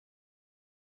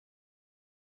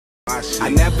I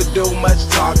never do much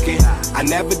talking, I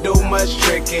never do much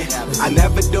tricking, I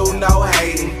never do no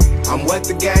hating. I'm what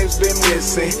the game's been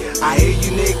missing. I hear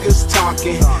you niggas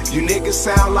talking, you niggas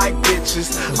sound like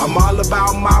bitches. I'm all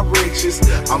about my riches,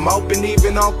 I'm open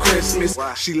even on Christmas.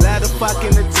 She love the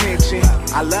fucking attention,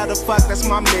 I love the fuck, that's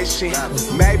my mission.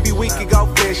 Maybe we could go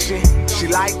fishing, she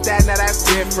like that, now that's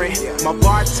different. My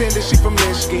bartender, she from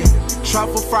Michigan,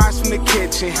 truffle fries from the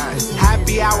kitchen.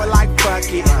 Happy hour like fuck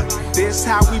it, this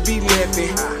how we be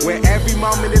living. Where every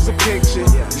moment is a picture,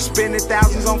 you spending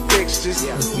thousands on fixtures.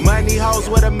 Money hoes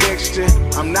with a mixture,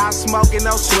 I'm not smoking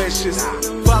no swishes.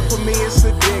 Fuck with me, it's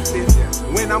addictive.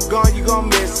 When I'm gone, you gon'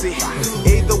 miss it.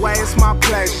 Either way, it's my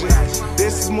pleasure.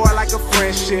 This is more like a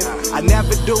friendship. I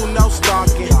never do no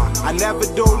stalking, I never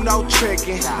do no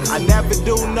tricking, I never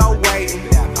do no waiting.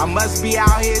 I must be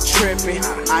out here tripping.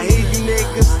 I hear you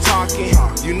niggas talking,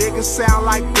 you niggas sound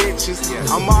like bitches.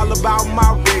 I'm all about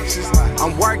my riches,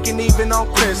 I'm working even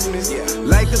on Christmas.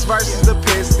 Lakers versus the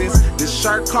Pistons, this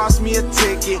shirt cost me a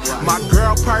ticket. My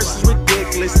girl purse is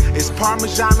ridiculous, it's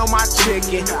Parmesan on my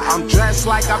chicken. I'm dressed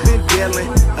like I've been dealing,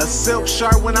 a silk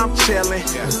shirt when I'm chilling.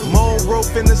 Moon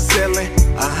roof in the ceiling,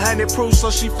 100 proof so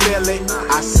she feel it.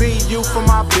 I see you from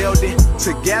my building,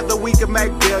 together we can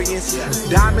make billions.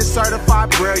 Diamond certified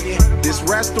brilliant, this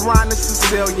restaurant is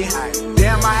Sicilian.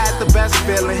 Damn, I had the best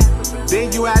feeling,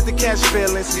 then you had to catch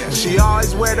feelings. She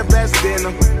always wear the best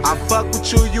denim, I fuck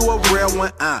with you, you a real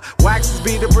one. Waxes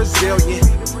be the Brazilian,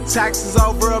 taxes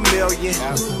over $1 million.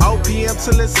 OPM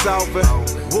till it's over,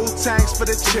 Wu-Tangs for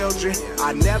the children.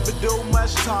 I never do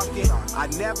much talking, I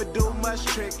never do much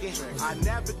tricking, I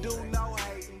never do no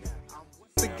hating.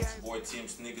 It's your boy Team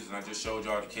Sneakers, and I just showed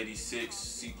y'all the KD6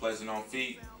 C Pleasant on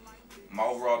feet. My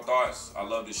overall thoughts, I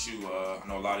love this shoe. I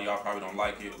know a lot of y'all probably don't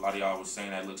like it. A lot of y'all was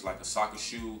saying that it looks like a soccer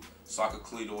shoe, soccer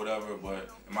cleat or whatever. But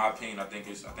in my opinion, I think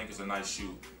it's a nice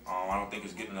shoe. I don't think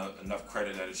it's getting enough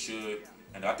credit that it should.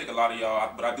 And I think a lot of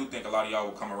y'all, but I do think a lot of y'all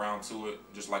will come around to it,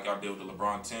 just like y'all did with the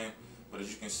LeBron 10. But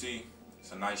as you can see,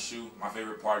 it's a nice shoe. My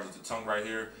favorite part is the tongue right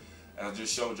here. As I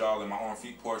just showed y'all in my arm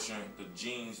feet portion, the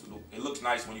jeans, it looks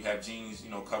nice when you have jeans,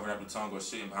 you know, covering up the tongue or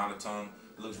sitting behind the tongue.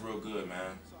 It looks real good,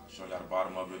 man. Show y'all the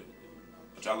bottom of it.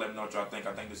 But y'all let me know what y'all think.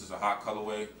 I think this is a hot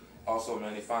colorway. Also,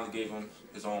 man, they finally gave him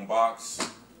his own box.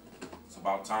 It's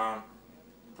about time.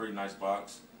 Pretty nice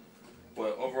box.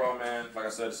 But overall, man, like I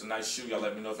said, it's a nice shoe. Y'all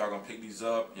let me know if y'all gonna pick these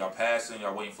up. Y'all passing,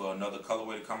 y'all waiting for another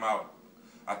colorway to come out.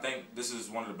 I think this is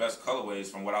one of the best colorways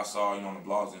from what I saw, you know, on the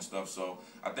blogs and stuff. So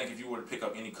I think if you were to pick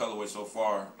up any colorway so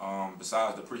far,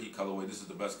 besides the preheat colorway, this is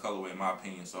the best colorway in my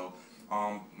opinion. So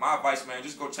my advice, man,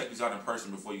 just go check these out in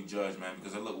person before you judge, man,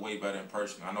 because they look way better in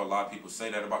person. I know a lot of people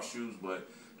say that about shoes, but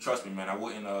trust me, man, I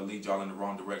wouldn't lead y'all in the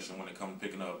wrong direction when it comes to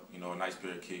picking up, you know, a nice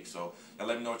pair of kicks. So y'all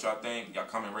let me know what y'all think. Y'all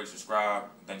comment, rate, subscribe.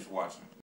 Thanks for watching.